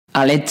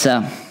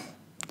Alexa,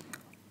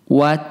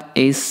 what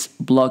is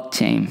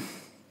blockchain?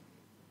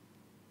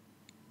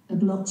 A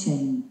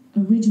blockchain,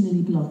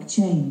 originally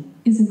blockchain,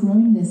 is a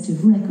growing list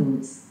of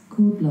records,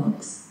 called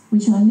blocks,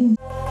 which are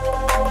linked.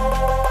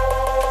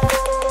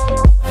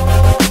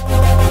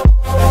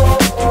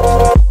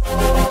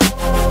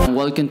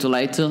 Welcome to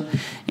Lyto.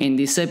 In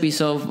this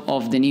episode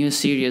of the new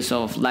series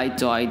of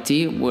Lyto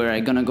IT, where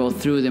I'm gonna go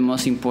through the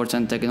most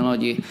important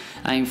technology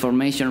and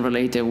information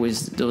related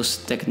with those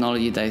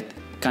technology that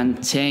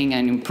can change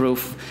and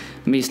improve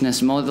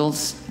business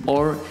models,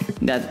 or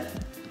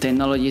that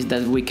technologies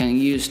that we can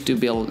use to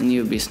build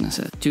new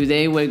businesses.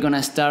 Today we're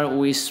gonna start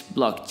with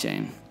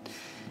blockchain.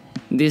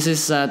 This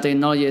is a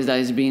technology that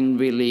has been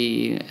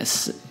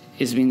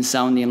it's been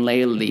sounding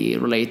lately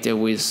related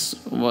with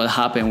what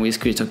happened with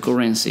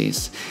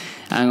cryptocurrencies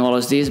and all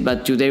of this,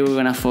 but today we're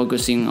gonna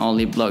focus in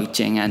only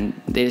blockchain, and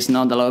there's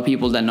not a lot of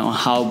people that know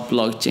how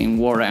blockchain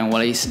works and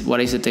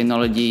what is the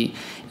technology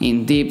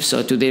in deep.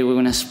 So today we're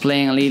gonna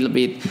explain a little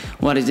bit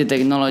what is the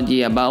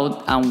technology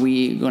about, and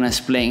we're gonna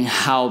explain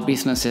how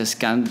businesses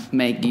can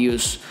make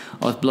use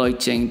of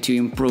blockchain to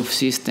improve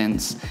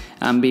systems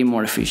and be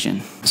more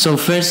efficient. So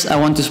first I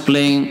want to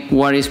explain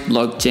what is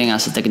blockchain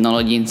as a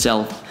technology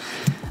itself.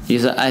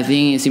 I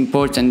think it's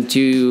important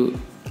to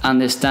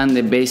understand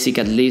the basic,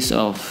 at least,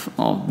 of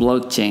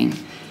blockchain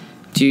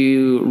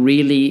to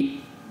really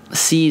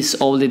seize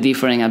all the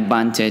different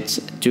advantages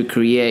to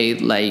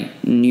create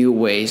like new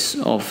ways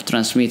of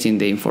transmitting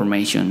the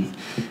information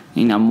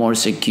in a more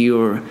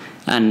secure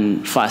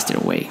and faster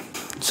way.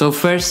 So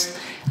first,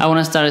 I want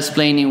to start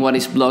explaining what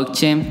is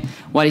blockchain,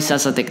 what is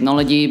as a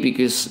technology,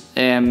 because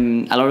a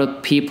lot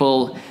of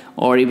people,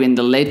 or even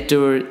the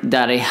lecture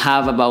that I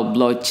have about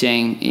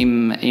blockchain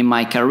in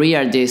my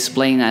career, they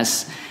explain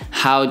us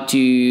how to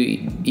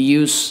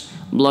use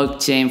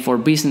blockchain for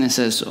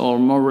businesses, or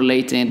more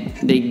related,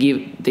 they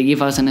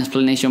give us an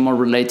explanation more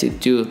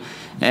related to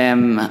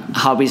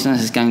how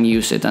businesses can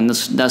use it, and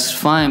that's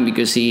fine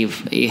because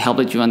it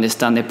helps you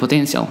understand the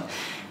potential.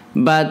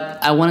 But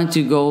I wanted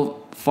to go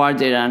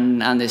further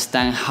and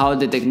understand how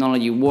the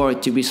technology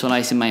works, to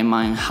visualize in my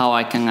mind how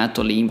I can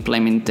actually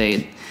implement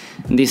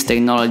this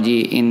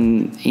technology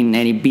in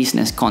any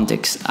business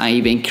context. I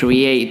even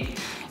create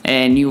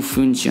new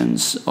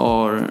functions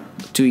or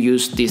to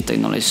use this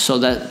technology. So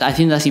that I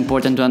think that's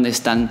important to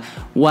understand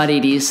what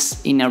it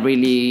is in a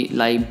really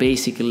like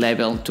basic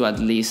level, to at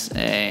least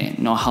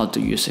know how to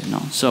use it now.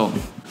 So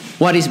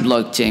what is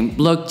blockchain?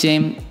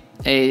 Blockchain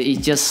is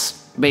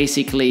just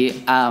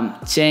basically a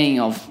chain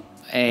of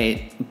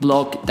a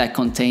block that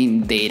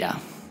contain data.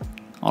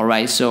 All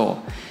right,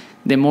 so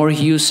the more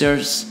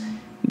users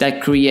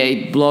that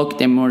create block,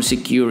 the more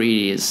secure it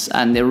is.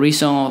 And the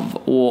reason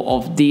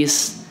of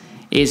this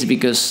is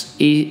because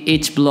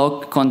each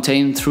block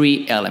contains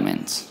three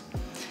elements.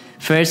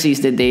 First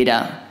is the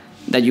data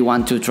that you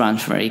want to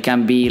transfer. It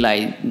can be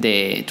like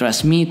the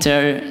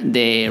transmitter,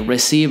 the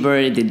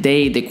receiver, the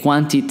date, the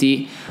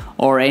quantity,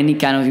 or any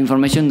kind of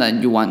information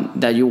that you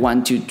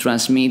want to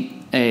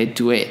transmit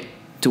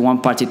to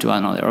one party to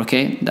another.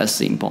 Okay, that's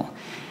simple.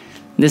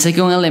 The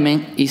second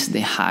element is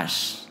the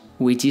hash,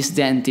 which is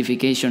the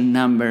identification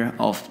number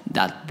of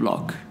that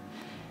block.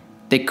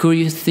 The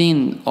curious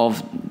thing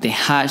of the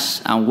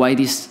hash and why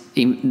this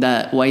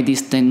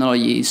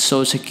technology is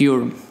so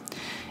secure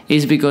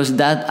is because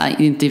that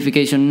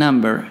identification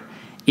number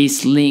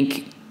is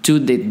linked to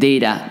the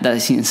data that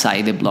is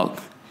inside the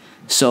block.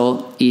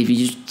 So if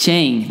you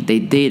change the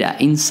data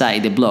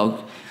inside the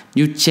block,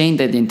 you change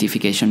the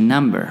identification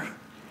number.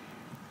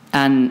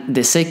 And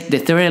the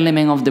third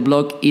element of the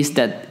block is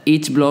that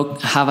each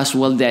block have as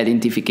well the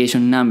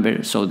identification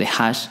number, so the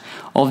hash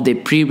of the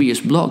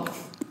previous block.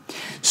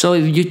 So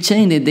if you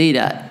change the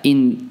data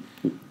in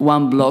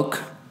one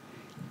block,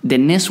 the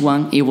next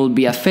one, it will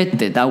be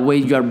affected. That way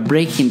you are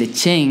breaking the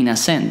chain in a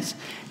sense.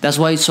 That's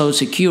why it's so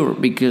secure,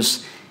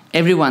 because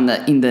everyone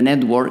that in the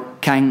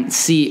network can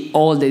see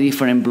all the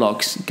different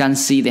blocks, can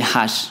see the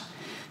hash.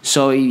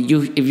 So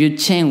if you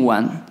change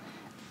one,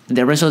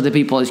 the rest of the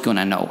people is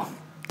gonna know.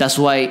 That's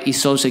why it's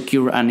so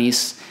secure, and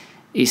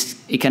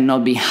it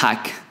cannot be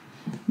hacked,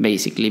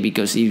 basically,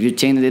 because if you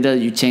change the data,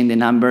 you change the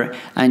number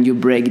and you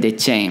break the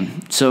chain.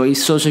 So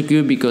it's so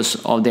secure because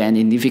of the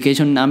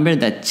identification number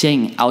that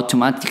change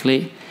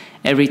automatically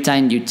every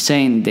time you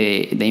change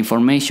the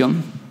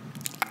information,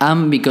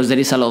 and because there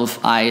is a lot of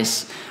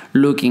eyes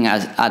looking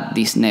at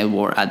this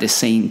network at the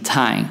same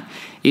time.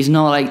 It's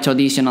not like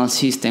traditional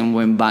system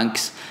when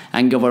banks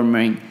and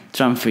government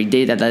transfer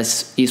data.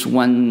 That is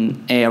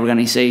one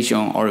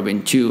organization or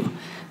even two.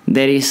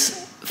 There is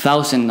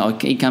thousands, or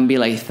it can be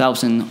like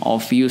thousands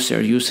of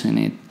users using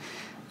it.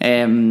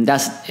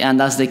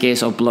 That's the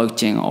case of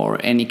blockchain or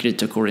any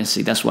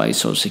cryptocurrency. That's why it's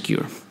so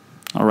secure.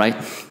 All right.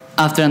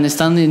 After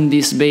understanding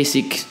this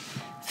basic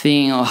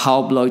thing of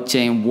how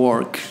blockchain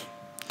works,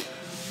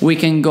 we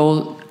can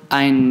go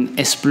and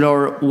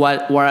explore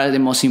what are the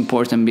most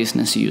important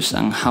business use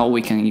and how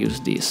we can use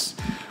this.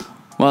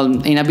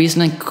 Well, in a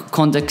business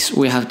context,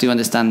 we have to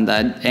understand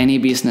that any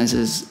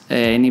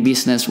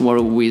business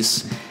work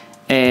with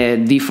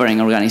different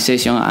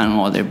organizations and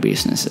other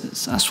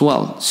businesses as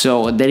well.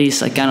 So there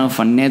is a kind of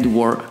a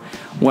network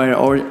where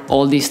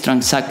all these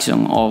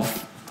transactions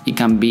of, it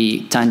can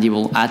be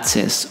tangible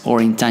assets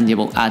or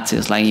intangible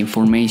assets like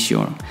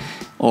information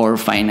or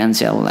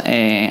financial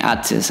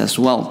assets as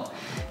well,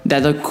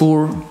 that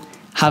occur,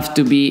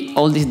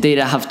 all this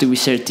data have to be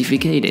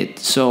certificated.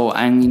 So,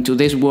 and in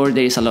today's world,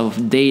 there is a lot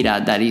of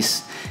data that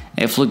is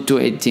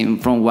fluctuating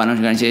from one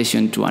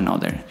organization to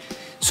another.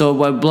 So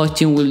what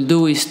blockchain will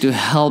do is to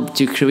help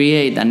to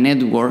create a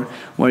network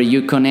where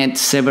you connect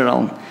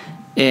several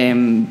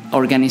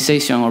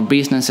organizations or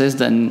businesses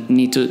that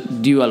need to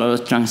do a lot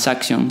of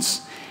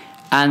transactions,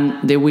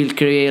 and they will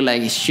create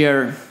like a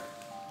shared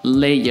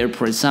layer,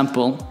 for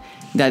example,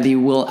 that it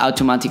will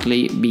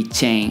automatically be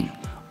chained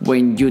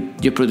when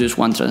you produce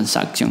one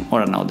transaction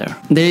or another.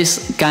 There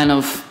is kind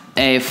of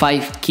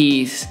 5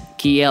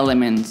 key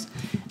elements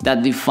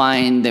that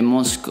define the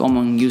most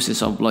common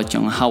uses of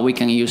blockchain, how we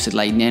can use it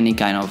like in any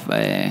kind of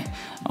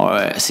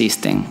or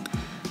system.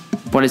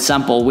 For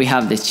example, we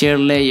have the shared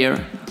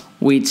layer,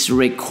 which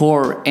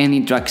record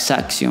any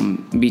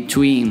transaction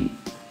between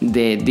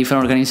the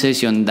different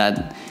organizations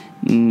that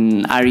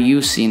are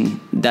using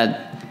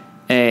that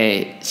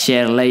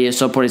shared layer.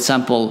 So for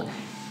example,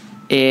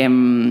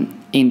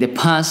 in the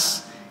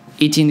past,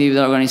 each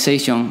individual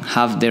organization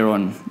have their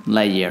own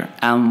layer,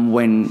 and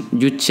when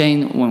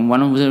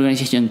one of the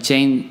organizations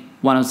change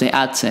one of the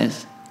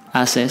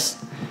assets,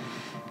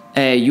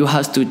 you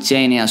have to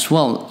change it as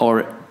well,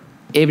 or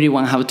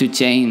everyone have to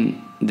change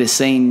the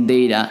same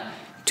data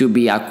to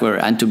be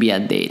accurate and to be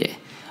updated.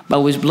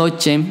 But with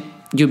blockchain,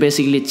 you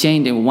basically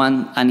change the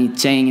one and it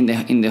change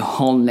in the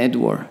whole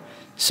network,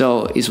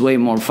 so it's way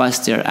more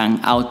faster and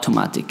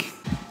automatic.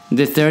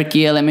 The third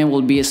key element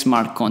will be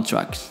smart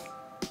contracts,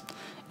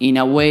 in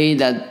a way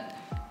that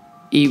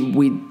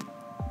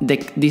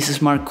this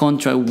smart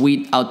contract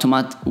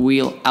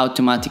will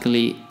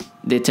automatically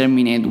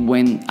determine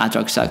when a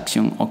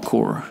transaction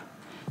occurs.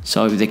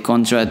 So if the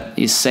contract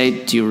is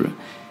set to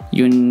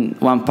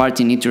one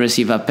party need to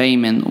receive a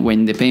payment,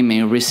 when the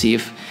payment is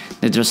received,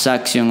 the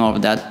transaction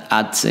of that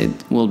asset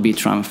will be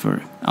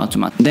transferred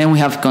automatically. Then we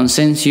have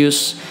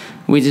consensus,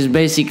 which is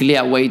basically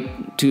a way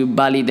to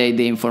validate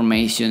the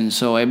information.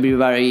 So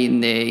everybody in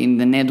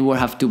the network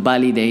have to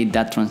validate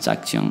that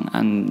transaction,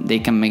 and they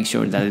can make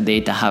sure that the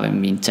data haven't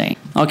been changed.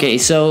 Okay,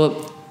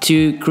 so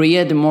to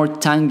create a more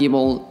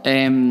tangible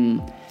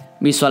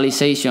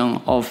visualization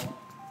of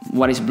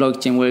what is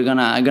blockchain,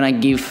 I'm gonna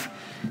give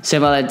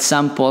several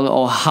examples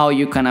of how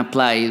you can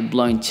apply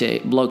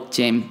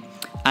blockchain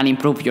and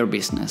improve your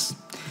business.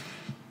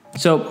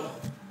 So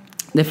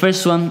the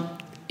first one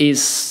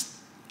is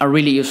a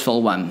really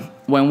useful one.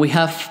 When we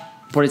have,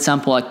 for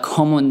example, a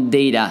common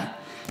data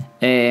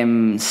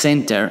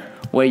center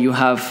where you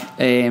have,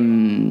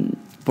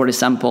 for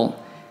example,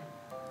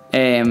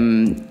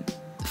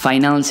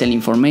 financial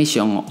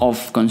information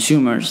of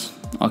consumers,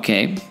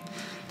 okay,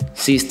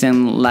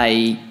 system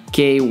like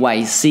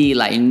KYC,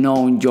 like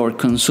know your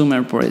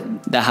consumer,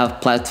 that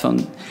have platform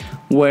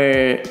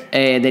where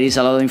there is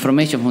a lot of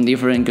information from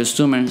different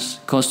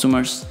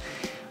customers.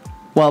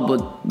 Well,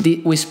 but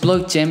with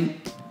blockchain,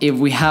 if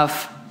we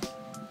have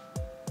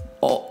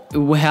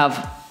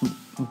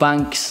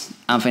banks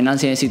and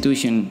financial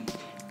institutions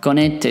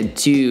connected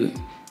to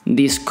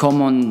this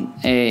common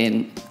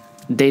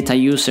data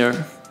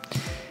user,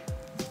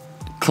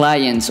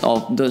 clients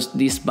of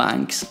these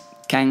banks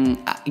can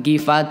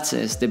give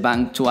the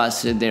bank to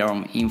access their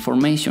own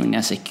information in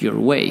a secure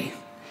way.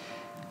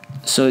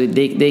 So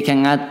they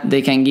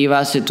can give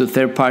access to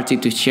third party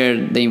to share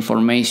the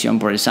information.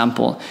 For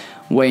example,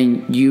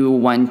 when you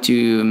want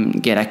to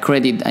get a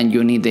credit and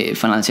you need the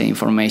financial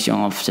information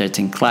of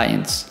certain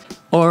clients.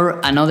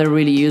 Or another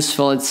really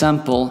useful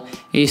example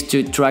is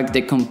to track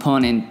the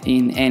component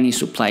in any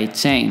supply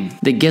chain.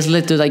 The guest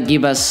lecturer that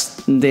give us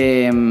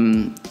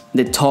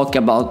the talk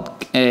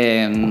about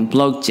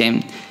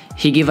blockchain,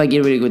 he gave a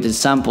really good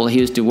example. He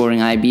used to work in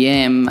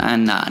IBM,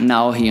 and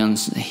now he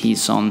owns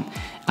his own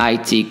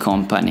IT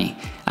company.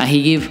 And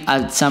he gave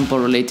an example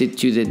related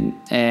to the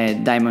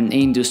diamond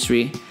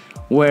industry,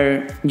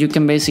 where you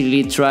can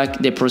basically track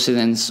the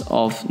procedence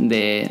of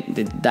the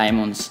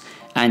diamonds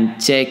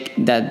and check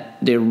that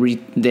the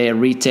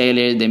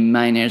retailer, the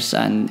miners,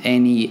 and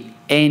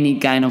any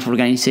kind of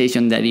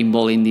organization that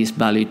involved in this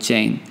value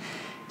chain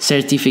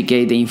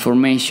certificate the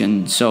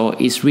information. So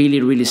it's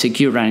really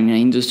secure, and in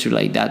an industry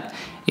like that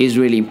is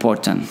really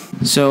important.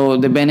 So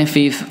the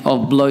benefits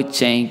of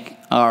blockchain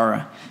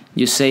are: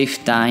 you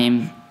save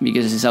time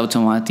because it's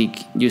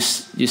automatic, you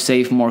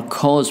save more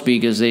cost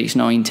because there is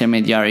no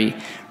intermediary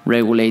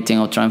regulating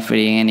or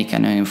transferring any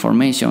kind of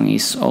information.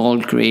 It's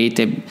all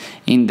created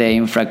in the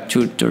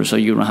infrastructure, so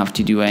you don't have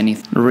to do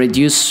anything.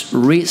 Reduce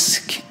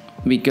risk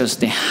because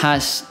the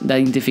hash, the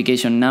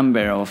identification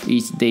number of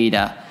each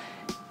data,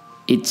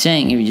 it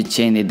changes if you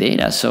change the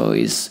data, so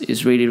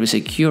it's really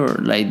secure.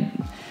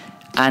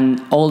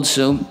 And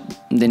also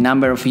the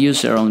number of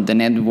users on the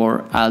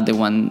network are the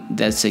one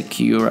that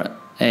secure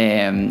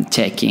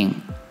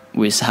checking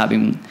with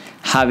having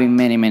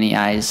many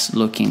eyes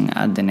looking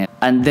at the net.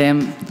 And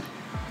then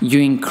you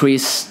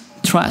increase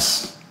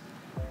trust.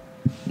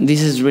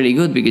 This is really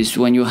good, because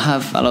when you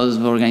have a lot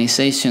of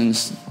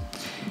organizations,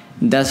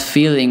 that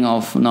feeling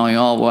of knowing,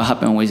 oh, what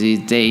happened with this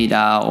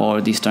data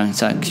or this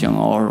transaction,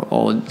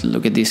 or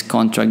look at this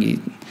contract.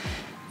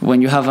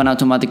 When you have an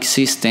automatic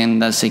system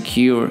that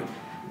secure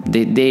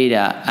the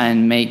data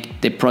and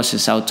make the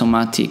process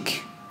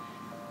automatic,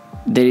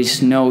 there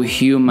is no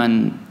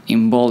human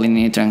involved in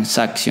any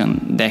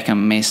transaction that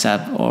can mess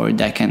up or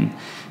that can,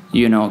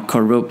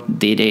 corrupt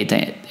the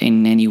data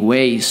in any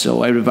way.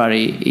 So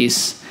everybody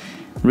is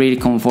really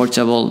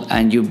comfortable,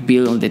 and you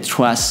build the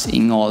trust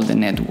in all the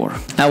network.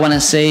 I want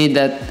to say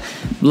that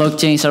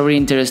blockchains are really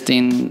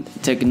interesting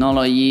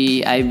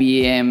technology.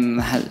 IBM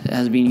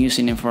has been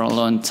using it for a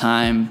long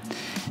time.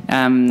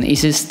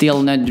 It's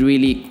still not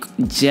really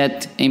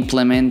yet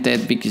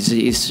implemented because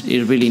it's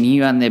really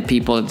new, and the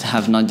people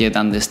have not yet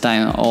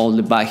understand all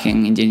the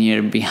backend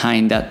engineering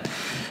behind that.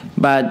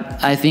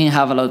 But I think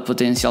have a lot of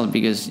potential,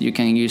 because you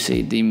can use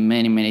it in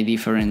many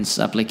different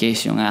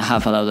applications and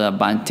have a lot of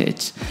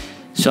advantage.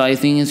 So I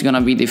think it's going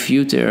to be the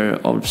future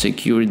of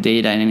secure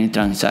data in any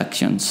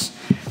transactions.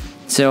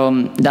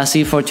 So that's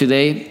it for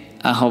today.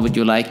 I hope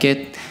you like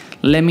it.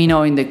 Let me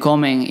know in the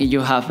comment if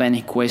you have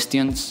any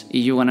questions,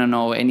 if you want to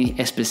know any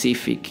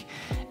specific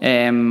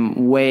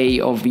way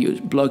of use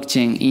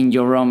blockchain in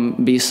your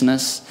own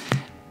business.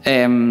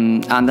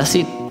 And that's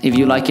it. If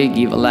you like it,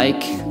 give a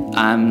like,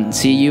 and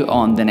see you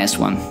on the next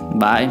one.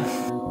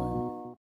 Bye.